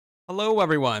Hello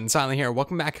everyone, Silent here.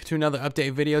 Welcome back to another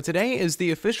update video. Today is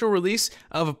the official release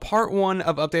of part 1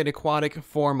 of Update Aquatic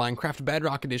for Minecraft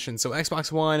Bedrock Edition. So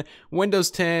Xbox One, Windows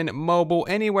 10, mobile,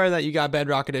 anywhere that you got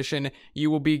Bedrock Edition,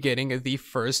 you will be getting the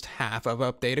first half of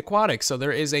Update Aquatic. So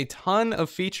there is a ton of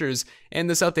features in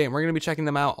this update, and we're going to be checking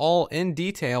them out all in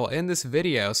detail in this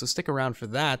video, so stick around for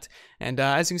that. And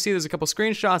as you can see, there's a couple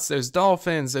screenshots. There's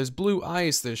dolphins, there's blue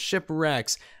ice, there's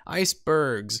shipwrecks,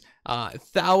 icebergs,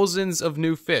 thousands of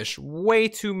new fish, way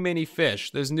too many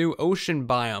fish. There's new ocean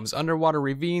biomes, underwater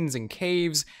ravines and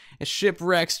caves, and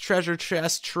shipwrecks, treasure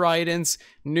chests, tridents,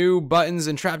 new buttons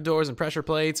and trapdoors and pressure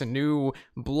plates, and new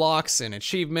blocks and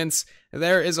achievements.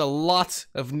 There is a lot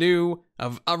of new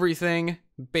of everything,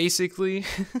 basically.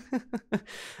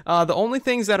 The only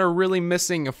things that are really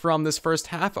missing from this first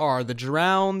half are the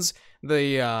drowns,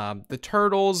 the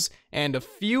turtles, and a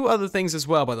few other things as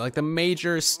well, but like the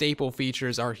major staple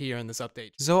features are here in this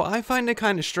update. So I find it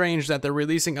kind of strange that they're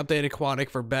releasing Update Aquatic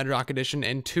for Bedrock Edition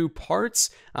in 2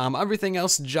 parts. Everything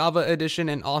else, Java Edition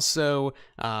and also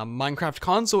Minecraft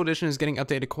Console Edition, is getting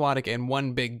Update Aquatic in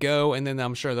one big go, and then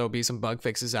I'm sure there'll be some bug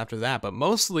fixes after that, but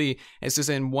mostly it's just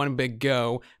in one big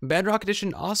go. Bedrock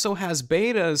Edition also has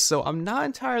betas, so I'm not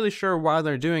entirely sure why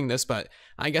they're doing this, but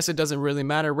I guess it doesn't really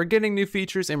matter. We're getting new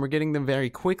features and we're getting them very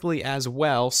quickly as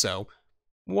well, so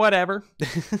whatever.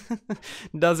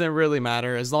 Doesn't really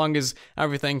matter. As long as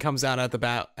everything comes out at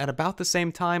about the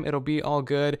same time, it'll be all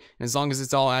good. And as long as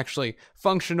it's all actually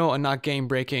functional and not game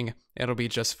breaking, it'll be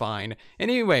just fine.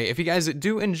 Anyway, if you guys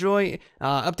do enjoy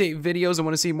update videos and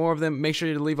want to see more of them, make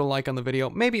sure to leave a like on the video.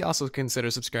 Maybe also consider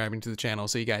subscribing to the channel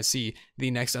so you guys see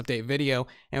the next update video.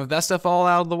 And with that stuff all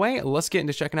out of the way, let's get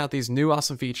into checking out these new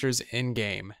awesome features in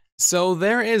game. So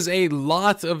there is a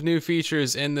lot of new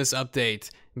features in this update.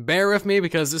 Bear with me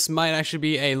because this might actually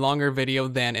be a longer video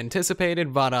than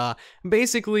anticipated, but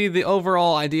basically the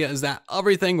overall idea is that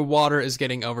everything water is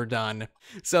getting overdone.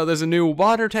 So there's a new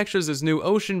water textures, there's new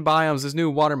ocean biomes, there's new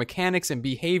water mechanics and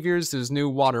behaviors, there's new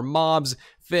water mobs,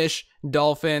 fish,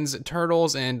 dolphins,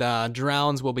 turtles, and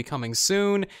drowns will be coming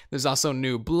soon. There's also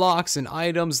new blocks and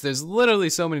items. There's literally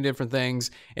so many different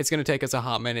things. It's going to take us a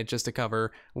hot minute just to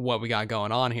cover what we got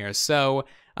going on here. So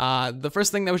the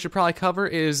first thing that we should probably cover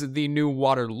is the new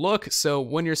water look. So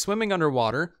when you're swimming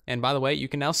underwater, and by the way, you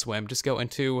can now swim, just go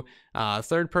into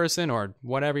third person or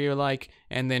whatever you like,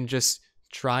 and then just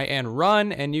try and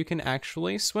run, and you can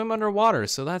actually swim underwater.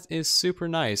 So that is super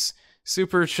nice.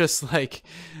 Super just like,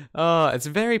 it's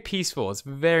very peaceful. It's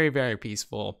very, very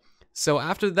peaceful. So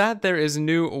after that, there is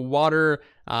new water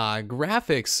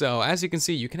graphics. So as you can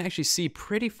see, you can actually see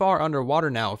pretty far underwater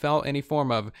now without any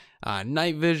form of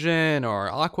night vision or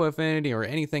aqua affinity or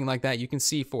anything like that. You can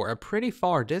see for a pretty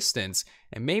far distance,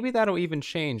 and maybe that'll even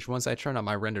change once I turn on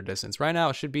my render distance. Right now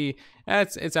it should be,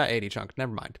 it's at 80 chunk,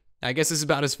 never mind. I guess this is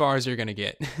about as far as you're gonna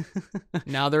get.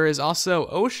 Now there is also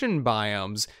ocean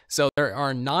biomes. So there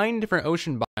are 9 different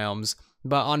ocean biomes,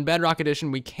 but on Bedrock Edition,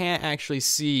 we can't actually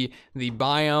see the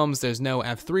biomes. There's no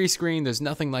F3 screen, there's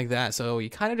nothing like that. So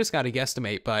you kind of just gotta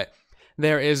guesstimate, but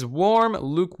there is warm,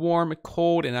 lukewarm,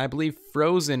 cold, and I believe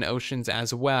frozen oceans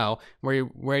as well,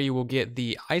 where you will get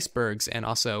the icebergs and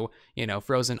also, you know,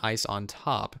 frozen ice on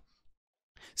top.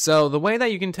 So the way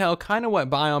that you can tell kind of what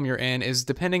biome you're in is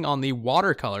depending on the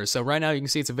water color. So right now you can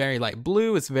see it's a very light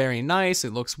blue, it's very nice,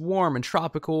 it looks warm and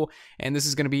tropical, and this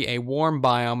is going to be a warm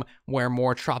biome where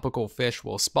more tropical fish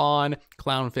will spawn,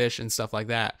 clownfish and stuff like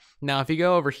that. Now if you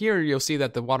go over here, you'll see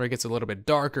that the water gets a little bit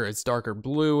darker, it's darker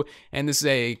blue, and this is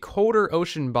a colder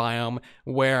ocean biome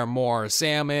where more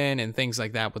salmon and things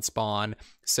like that would spawn.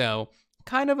 So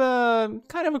kind of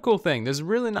a cool thing. There's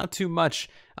really not too much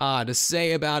to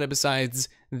say about it besides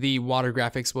the water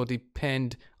graphics will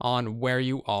depend on where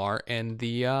you are in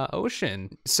the ocean.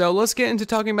 So let's get into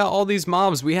talking about all these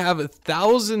mobs. We have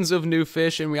thousands of new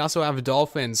fish, and we also have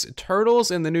dolphins.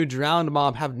 Turtles and the new drowned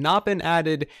mob have not been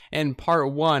added in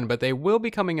part 1, but they will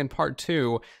be coming in part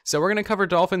 2. So we're gonna cover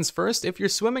dolphins first. If you're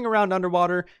swimming around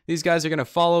underwater, these guys are gonna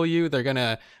follow you, they're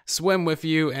gonna swim with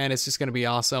you, and it's just gonna be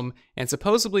awesome. And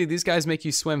supposedly these guys make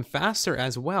you swim faster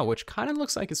as well, which kind of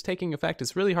looks like it's taking effect.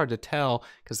 It's really hard to tell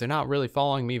because they're not really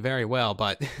following me very well,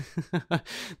 but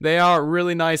they are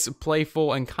really nice,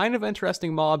 playful, and kind of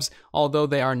interesting mobs, although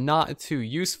they are not too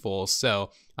useful.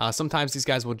 So sometimes these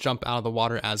guys will jump out of the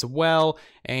water as well,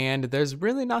 and there's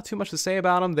really not too much to say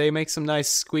about them. They make some nice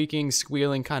squeaking,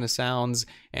 squealing kind of sounds,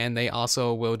 and they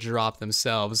also will drop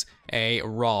themselves a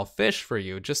raw fish for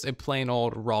you, just a plain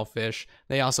old raw fish.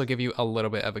 They also give you a little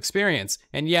bit of experience.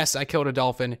 And yes, I killed a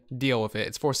dolphin, deal with it,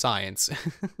 it's for science.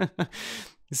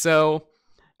 So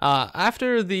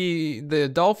After the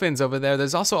dolphins over there,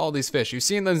 there's also all these fish. You've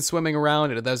seen them swimming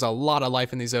around. There's a lot of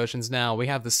life in these oceans now. We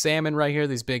have the salmon right here,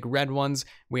 these big red ones.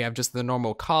 We have just the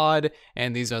normal cod,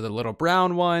 and these are the little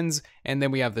brown ones. And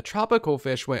then we have the tropical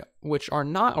fish, which are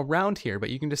not around here, but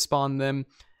you can just spawn them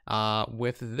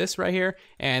with this right here.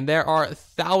 And there are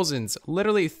thousands,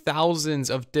 literally thousands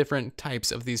of different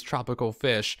types of these tropical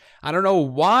fish. I don't know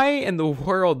why in the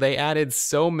world they added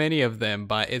so many of them,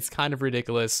 but it's kind of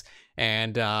ridiculous.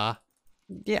 And yeah,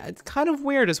 it's kind of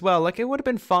weird as well. Like, it would have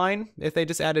been fine if they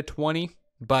just added 20,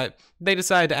 but they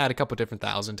decided to add a couple different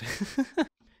thousand.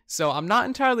 So I'm not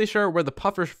entirely sure where the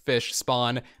pufferfish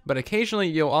spawn, but occasionally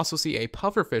you'll also see a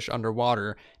pufferfish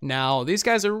underwater. Now, these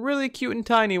guys are really cute and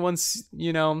tiny once,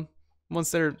 you know,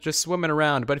 once they're just swimming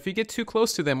around, but if you get too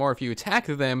close to them or if you attack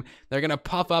them, they're gonna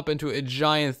puff up into a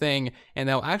giant thing, and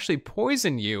they'll actually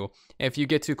poison you if you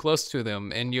get too close to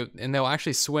them, and they'll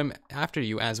actually swim after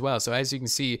you as well. So as you can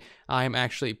see, I'm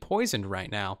actually poisoned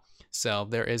right now. So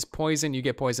there is poison. You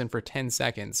get poisoned for 10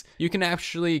 seconds. You can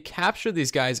actually capture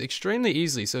these guys extremely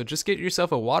easily. So just get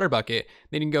yourself a water bucket,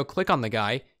 then you can go click on the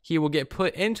guy. He will get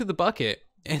put into the bucket,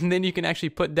 and then you can actually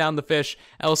put down the fish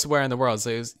elsewhere in the world.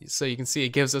 So you can see it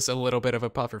gives us a little bit of a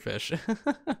pufferfish.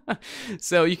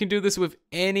 So you can do this with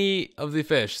any of the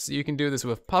fish. So you can do this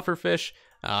with pufferfish,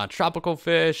 tropical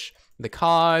fish, the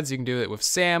cods. You can do it with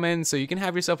salmon, so you can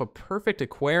have yourself a perfect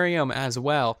aquarium as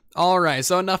well. Alright,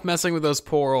 so enough messing with those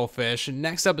poor old fish.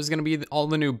 Next up is going to be all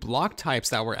the new block types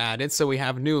that were added. So we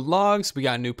have new logs, we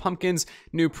got new pumpkins,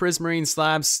 new prismarine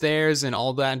slabs, stairs, and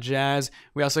all that jazz.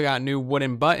 We also got new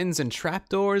wooden buttons and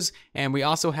trapdoors, and we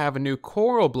also have new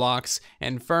coral blocks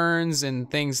and ferns and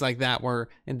things like that were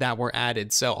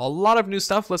added. So a lot of new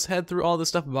stuff. Let's head through all this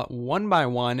stuff one by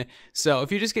one. So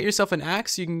if you just get yourself an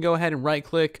axe, you can go ahead and right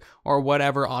click or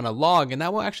whatever on a log, and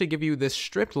that will actually give you this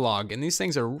stripped log, and these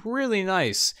things are really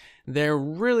nice. They're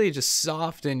really just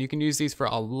soft, and you can use these for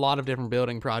a lot of different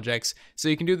building projects. So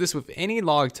you can do this with any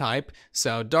log type.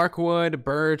 So dark wood,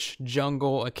 birch,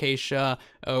 jungle, acacia,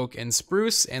 oak, and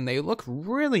spruce, and they look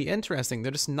really interesting.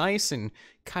 They're just nice and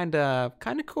kind of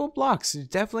cool blocks.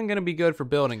 Definitely going to be good for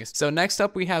building. So next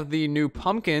up we have the new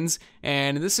pumpkins,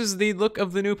 and this is the look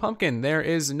of the new pumpkin. There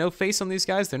is no face on these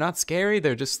guys. They're not scary.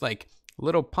 They're just like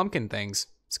little pumpkin things.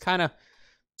 It's kind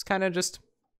of just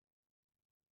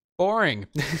boring.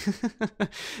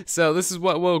 So this is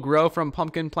what will grow from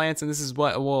pumpkin plants, and this is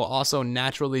what will also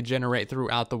naturally generate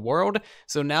throughout the world.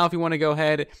 So now if you want to go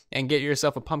ahead and get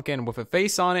yourself a pumpkin with a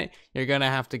face on it, you're gonna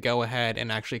have to go ahead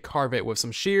and actually carve it with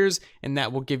some shears, and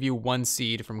that will give you 1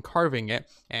 seed from carving it.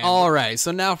 Alright,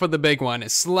 so now for the big one.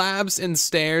 Slabs and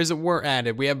stairs were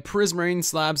added. We have prismarine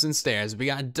slabs and stairs. We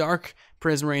got dark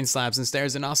prismarine slabs and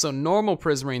stairs, and also normal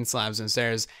prismarine slabs and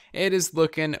stairs. It is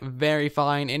looking very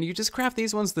fine, and you just craft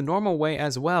these ones the normal way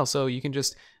as well. So you can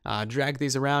just drag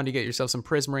these around. You get yourself some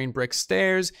prismarine brick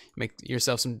stairs, make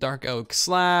yourself some dark oak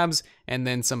slabs, and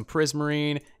then some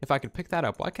prismarine. If I could pick that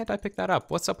up. Why can't I pick that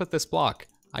up? What's up with this block?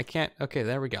 I can't. Okay,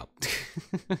 there we go.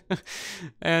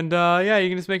 And yeah, you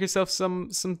can just make yourself some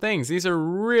things. These are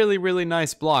really, really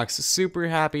nice blocks. Super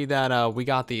happy that we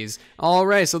got these. All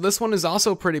right, so this one is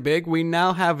also pretty big. We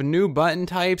now have new button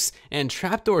types and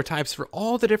trapdoor types for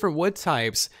all the different wood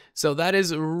types. So that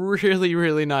is really,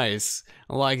 really nice.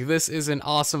 Like, this is an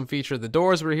awesome feature. The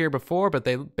doors were here before, but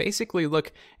they basically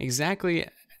look exactly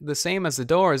the same as the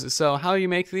doors. So how you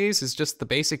make these is just the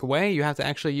basic way. You have to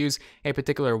actually use a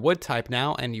particular wood type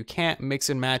now, and you can't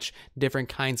mix and match different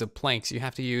kinds of planks. You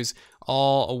have to use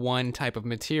all one type of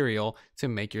material to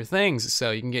make your things.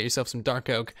 So you can get yourself some dark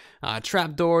oak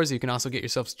trapdoors. You can also get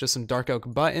yourself just some dark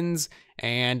oak buttons,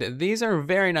 and these are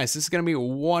very nice. This is going to be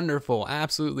wonderful,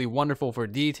 absolutely wonderful for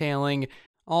detailing.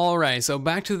 Alright, so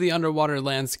back to the underwater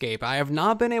landscape. I have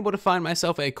not been able to find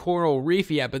myself a coral reef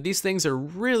yet, but these things are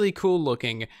really cool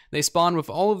looking. They spawn with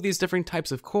all of these different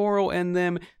types of coral in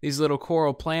them, these little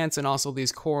coral plants, and also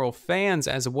these coral fans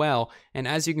as well. And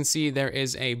as you can see, there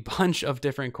is a bunch of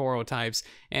different coral types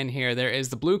in here. There is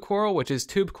the blue coral, which is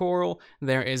tube coral.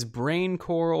 There is brain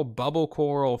coral, bubble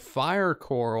coral, fire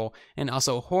coral, and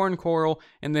also horn coral,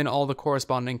 and then all the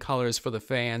corresponding colors for the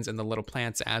fans and the little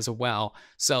plants as well.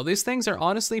 So these things are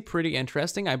honestly pretty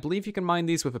interesting. I believe you can mine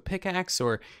these with a pickaxe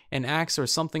or an axe or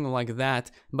something like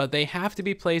that, but they have to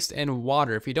be placed in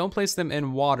water. If you don't place them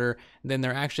in water, then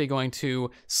they're actually going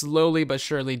to slowly but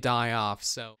surely die off.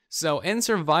 So in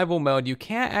survival mode, you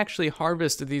can't actually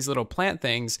harvest these little plant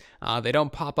things. They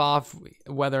don't pop off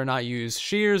whether or not you use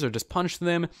shears or just punch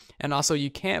them. And also you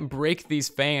can't break these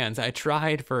fans. I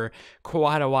tried for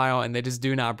quite a while and they just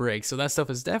do not break. So that stuff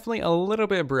is definitely a little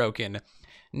bit broken.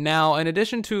 Now, in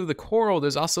addition to the coral,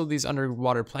 there's also these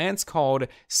underwater plants called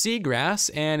seagrass,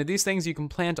 and these things you can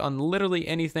plant on literally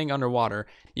anything underwater.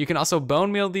 You can also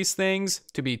bone meal these things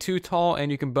to be too tall,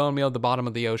 and you can bone meal the bottom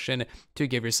of the ocean to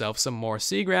give yourself some more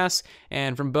seagrass,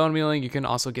 and from bone mealing, you can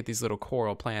also get these little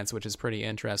coral plants, which is pretty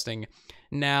interesting.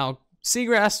 Now,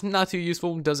 seagrass, not too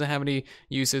useful, doesn't have any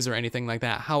uses or anything like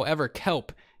that. However,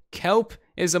 kelp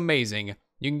is amazing.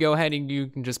 You can go ahead and you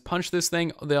can just punch this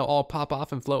thing, they'll all pop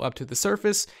off and float up to the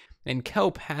surface, and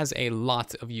kelp has a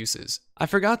lot of uses. I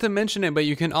forgot to mention it, but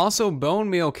you can also bone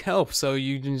meal kelp, so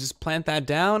you can just plant that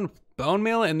down, bone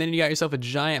meal, and then you got yourself a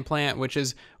giant plant, which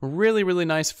is really, really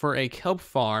nice for a kelp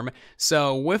farm.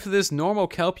 So with this normal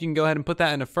kelp, you can go ahead and put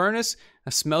that in a furnace,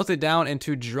 smelt it down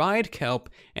into dried kelp,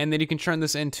 and then you can turn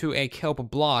this into a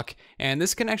kelp block. And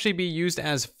this can actually be used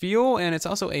as fuel, and it's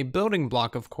also a building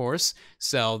block, of course.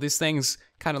 So these things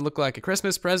kind of look like a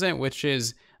Christmas present, which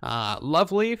is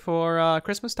lovely for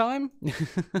Christmas time.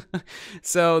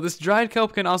 So this dried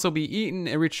kelp can also be eaten.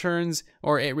 It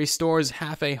restores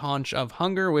half a haunch of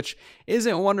hunger, which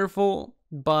isn't wonderful,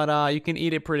 but you can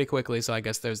eat it pretty quickly, so I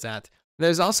guess there's that.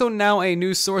 There's also now a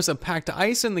new source of packed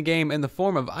ice in the game in the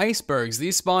form of icebergs.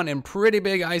 These spawn in pretty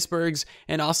big icebergs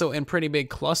and also in pretty big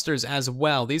clusters as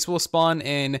well. These will spawn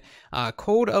in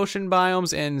cold ocean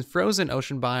biomes and frozen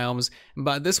ocean biomes,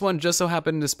 but this one just so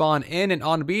happened to spawn in and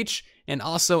on the beach and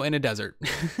also in a desert.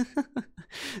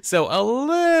 So a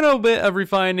little bit of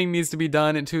refining needs to be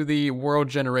done into the world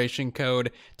generation code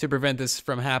to prevent this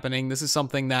from happening. This is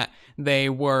something that they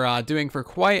were doing for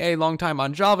quite a long time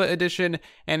on Java Edition,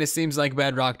 and it seems like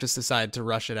Bedrock just decided to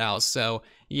rush it out. So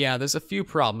yeah, there's a few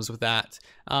problems with that.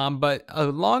 But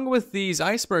along with these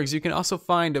icebergs, you can also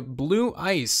find blue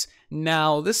ice.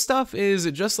 Now, this stuff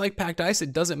is just like packed ice.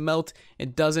 It doesn't melt,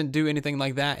 it doesn't do anything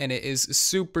like that, and it is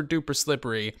super duper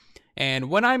slippery. And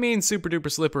when I mean super duper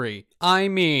slippery, I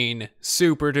mean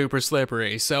super duper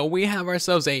slippery. So we have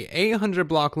ourselves a 800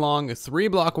 block long, 3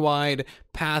 block wide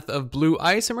path of blue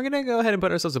ice, and we're gonna go ahead and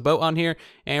put ourselves a boat on here,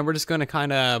 and we're just gonna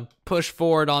kind of push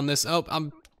forward on this. Oh,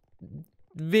 I'm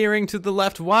veering to the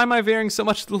left. Why am I veering so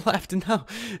much to the left? No,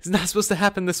 it's not supposed to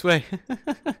happen this way.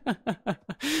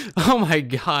 Oh my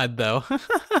god, though.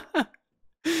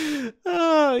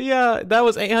 Oh yeah, that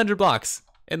was 800 blocks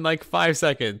in like 5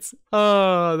 seconds.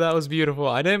 Oh, that was beautiful.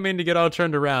 I didn't mean to get all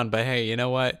turned around, but hey, you know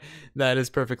what? That is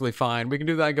perfectly fine. We can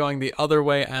do that going the other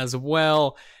way as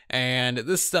well. And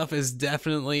this stuff is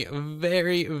definitely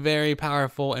very, very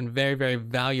powerful and very, very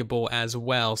valuable as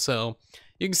well. So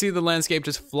you can see the landscape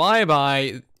just fly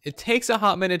by. It takes a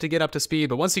hot minute to get up to speed,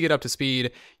 but once you get up to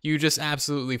speed, you just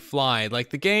absolutely fly.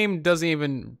 Like, the game doesn't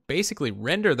even basically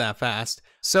render that fast.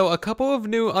 So a couple of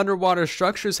new underwater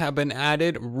structures have been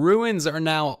added. Ruins are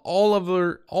now all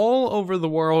over the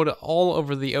world, all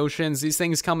over the oceans. These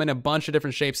things come in a bunch of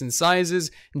different shapes and sizes,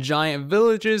 giant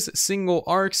villages, single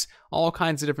arcs, all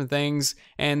kinds of different things.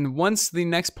 And once the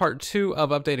next part 2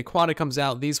 of Update Aquatic comes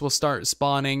out, these will start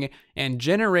spawning and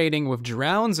generating with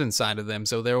drowns inside of them.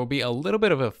 So there will be a little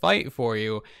bit of a fight for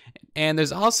you. And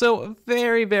there's also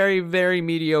very, very, very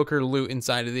mediocre loot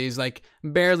inside of these, like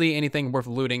barely anything worth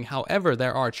looting. However,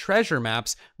 there are treasure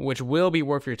maps which will be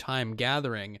worth your time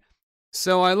gathering.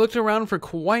 So I looked around for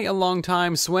quite a long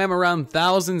time, swam around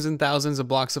thousands and thousands of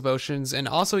blocks of oceans, and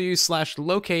also used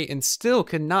 /locate and still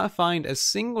could not find a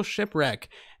single shipwreck.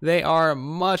 They are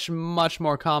much, much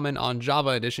more common on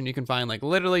Java Edition. You can find like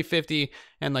literally 50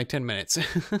 in like 10 minutes.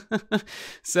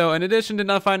 So in addition to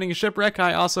not finding a shipwreck,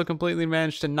 I also completely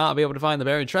managed to not be able to find the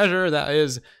buried treasure that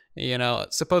is, you know,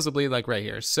 supposedly like right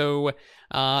here. So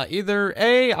either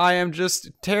A, I am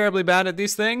just terribly bad at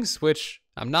these things, which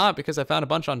I'm not because I found a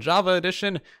bunch on Java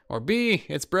Edition, or B,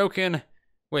 it's broken,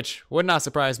 which would not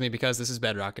surprise me because this is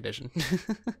Bedrock Edition.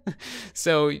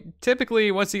 So typically,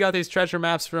 once you got these treasure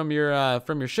maps from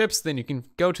your ships, then you can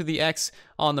go to the X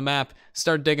on the map,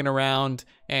 start digging around,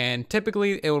 and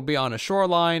typically it will be on a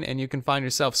shoreline, and you can find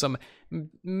yourself some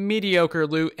mediocre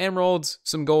loot, emeralds,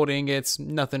 some gold ingots,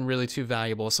 nothing really too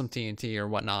valuable, some TNT or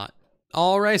whatnot.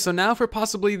 Alright, so now for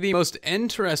possibly the most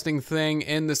interesting thing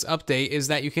in this update is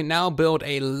that you can now build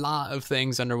a lot of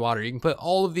things underwater. You can put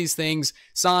all of these things,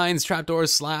 signs,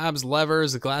 trapdoors, slabs,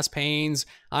 levers, glass panes,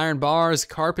 iron bars,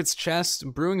 carpets, chests,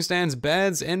 brewing stands,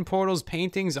 beds, end portals,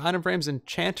 paintings, item frames,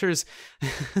 enchanters.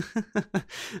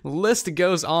 List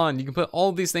goes on. You can put all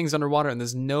of these things underwater and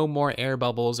there's no more air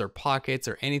bubbles or pockets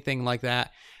or anything like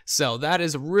that. So that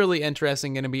is really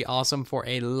interesting, going to be awesome for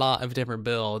a lot of different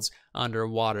builds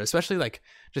underwater, especially like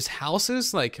just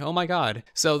houses. Like, oh my god.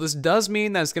 So this does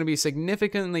mean that it's going to be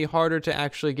significantly harder to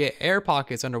actually get air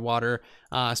pockets underwater,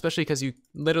 especially because you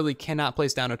literally cannot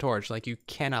place down a torch. Like, you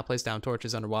cannot place down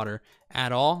torches underwater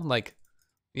at all. Like,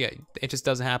 yeah, it just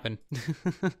doesn't happen.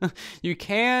 You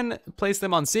can place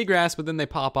them on seagrass, but then they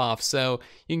pop off. So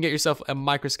you can get yourself a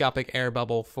microscopic air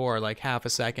bubble for like half a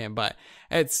second, but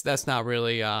that's not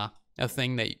really a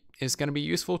thing that is going to be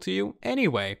useful to you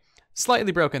anyway.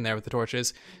 Slightly broken there with the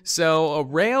torches. So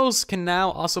rails can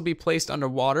now also be placed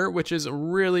underwater, which is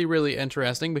really, really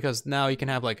interesting because now you can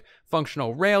have like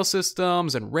functional rail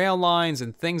systems and rail lines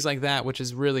and things like that, which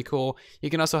is really cool. You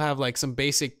can also have like some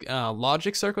basic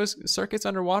logic circuits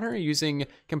underwater using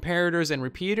comparators and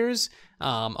repeaters.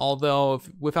 Although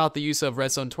without the use of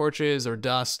redstone torches or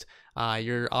dust,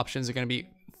 your options are going to be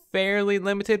fairly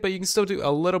limited, but you can still do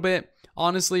a little bit.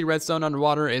 Honestly, redstone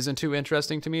underwater isn't too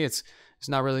interesting to me. It's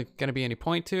not really going to be any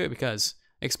point to it because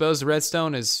exposed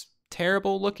redstone is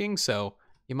terrible looking, so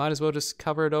you might as well just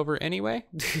cover it over anyway.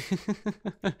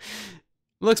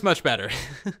 Looks much better.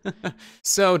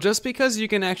 So just because you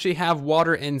can actually have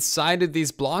water inside of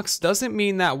these blocks doesn't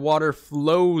mean that water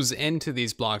flows into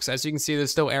these blocks. As you can see, there's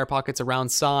still air pockets around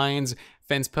signs,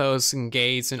 fence posts, and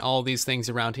gates, and all these things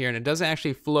around here, and it doesn't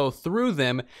actually flow through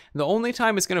them. The only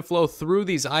time it's going to flow through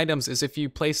these items is if you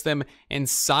place them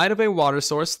inside of a water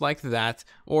source like that,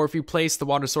 or if you place the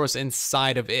water source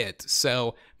inside of it.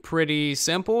 So pretty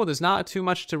simple. There's not too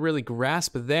much to really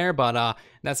grasp there, but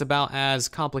that's about as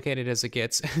complicated as it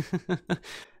gets.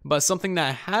 But something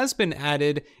that has been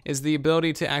added is the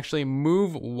ability to actually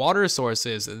move water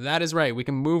sources. That is right, we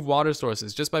can move water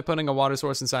sources. Just by putting a water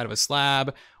source inside of a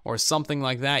slab or something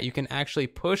like that, you can actually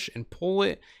push and pull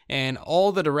it in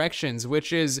all the directions,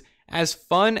 which is as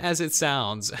fun as it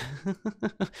sounds.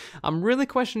 I'm really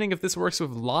questioning if this works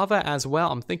with lava as well.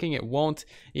 I'm thinking it won't.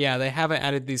 Yeah, they haven't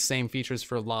added these same features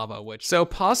for lava, so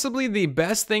possibly the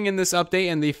best thing in this update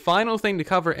and the final thing to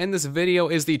cover in this video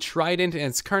is the trident, and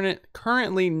it's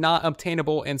currently not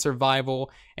obtainable in survival,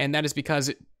 and that is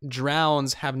because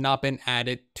drowns have not been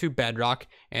added to Bedrock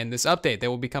in this update. They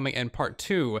will be coming in part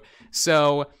 2.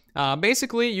 So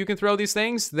basically, you can throw these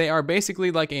things. They are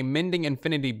basically like a mending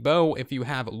infinity bow if you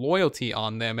have loyalty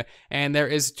on them. And there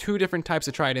is 2 different types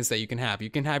of tridents that you can have. You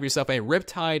can have yourself a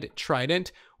Riptide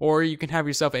trident, or you can have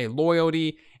yourself a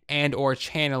loyalty and or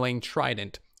channeling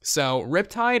trident. So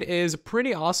Riptide is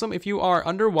pretty awesome. If you are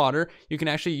underwater, you can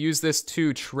actually use this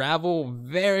to travel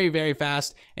very, very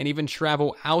fast and even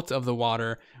travel out of the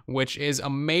water, which is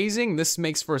amazing. This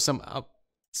makes for some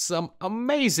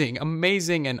amazing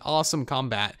and awesome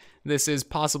combat. This is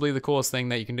possibly the coolest thing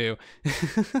that you can do.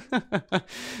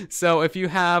 So if you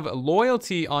have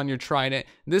loyalty on your trident,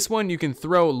 this one you can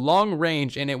throw long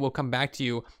range and it will come back to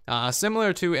you,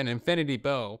 similar to an infinity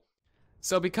bow.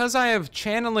 So because I have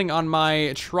channeling on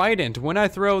my trident, when I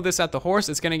throw this at the horse,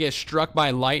 it's going to get struck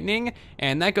by lightning,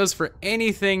 and that goes for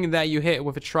anything that you hit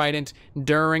with a trident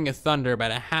during a thunder, but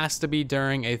it has to be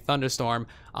during a thunderstorm,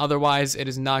 otherwise it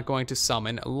is not going to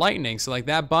summon lightning. So like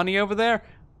that bunny over there,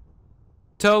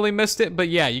 totally missed it, but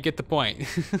yeah, you get the point.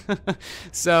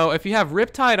 So if you have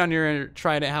Riptide on your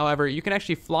trident, however, you can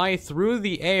actually fly through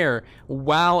the air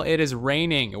while it is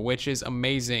raining, which is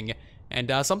amazing. And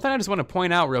something I just want to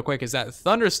point out real quick is that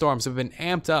thunderstorms have been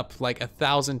amped up like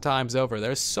 1,000 times over.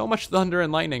 There's so much thunder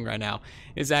and lightning right now.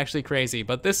 It's actually crazy.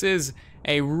 But this is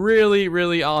a really,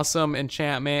 really awesome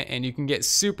enchantment, and you can get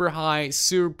super high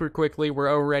super quickly. We're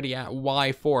already at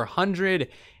Y400.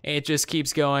 It just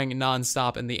keeps going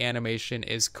nonstop, and the animation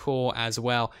is cool as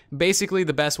well. Basically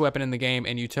the best weapon in the game,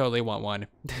 and you totally want one.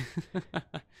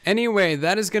 Anyway,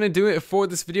 that is going to do it for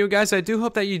this video, guys. I do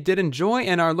hope that you did enjoy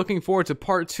and are looking forward to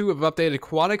part 2 of Updated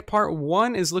Aquatic. Part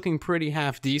 1 is looking pretty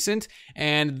half decent,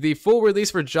 and the full release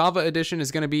for Java Edition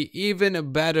is going to be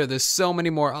even better. There's so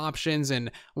many more options and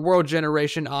world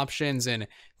generation options and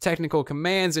technical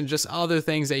commands and just other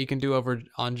things that you can do over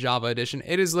on Java Edition.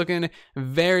 It is looking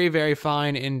very, very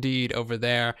fine indeed over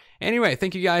there. Anyway,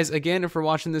 thank you guys again for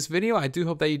watching this video. I do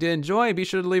hope that you did enjoy. Be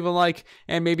sure to leave a like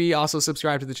and maybe also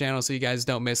subscribe to the channel so you guys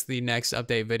don't miss the next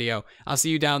update video. I'll see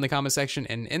you down in the comment section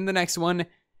and in the next one.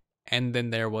 And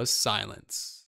then there was silence.